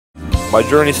My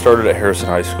journey started at Harrison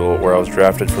High School, where I was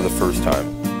drafted for the first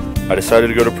time. I decided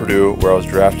to go to Purdue, where I was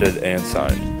drafted and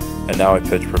signed, and now I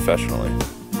pitch professionally.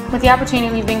 With the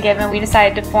opportunity we've been given, we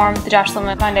decided to form the Josh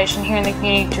Lindblom Foundation here in the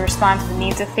community to respond to the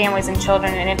needs of families and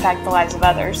children and impact the lives of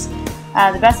others.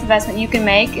 The best investment you can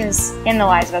make is in the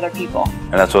lives of other people.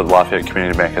 And that's what Lafayette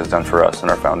Community Bank has done for us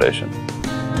and our foundation.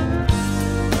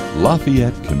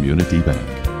 Lafayette Community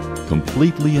Bank,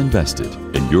 completely invested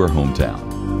in your hometown.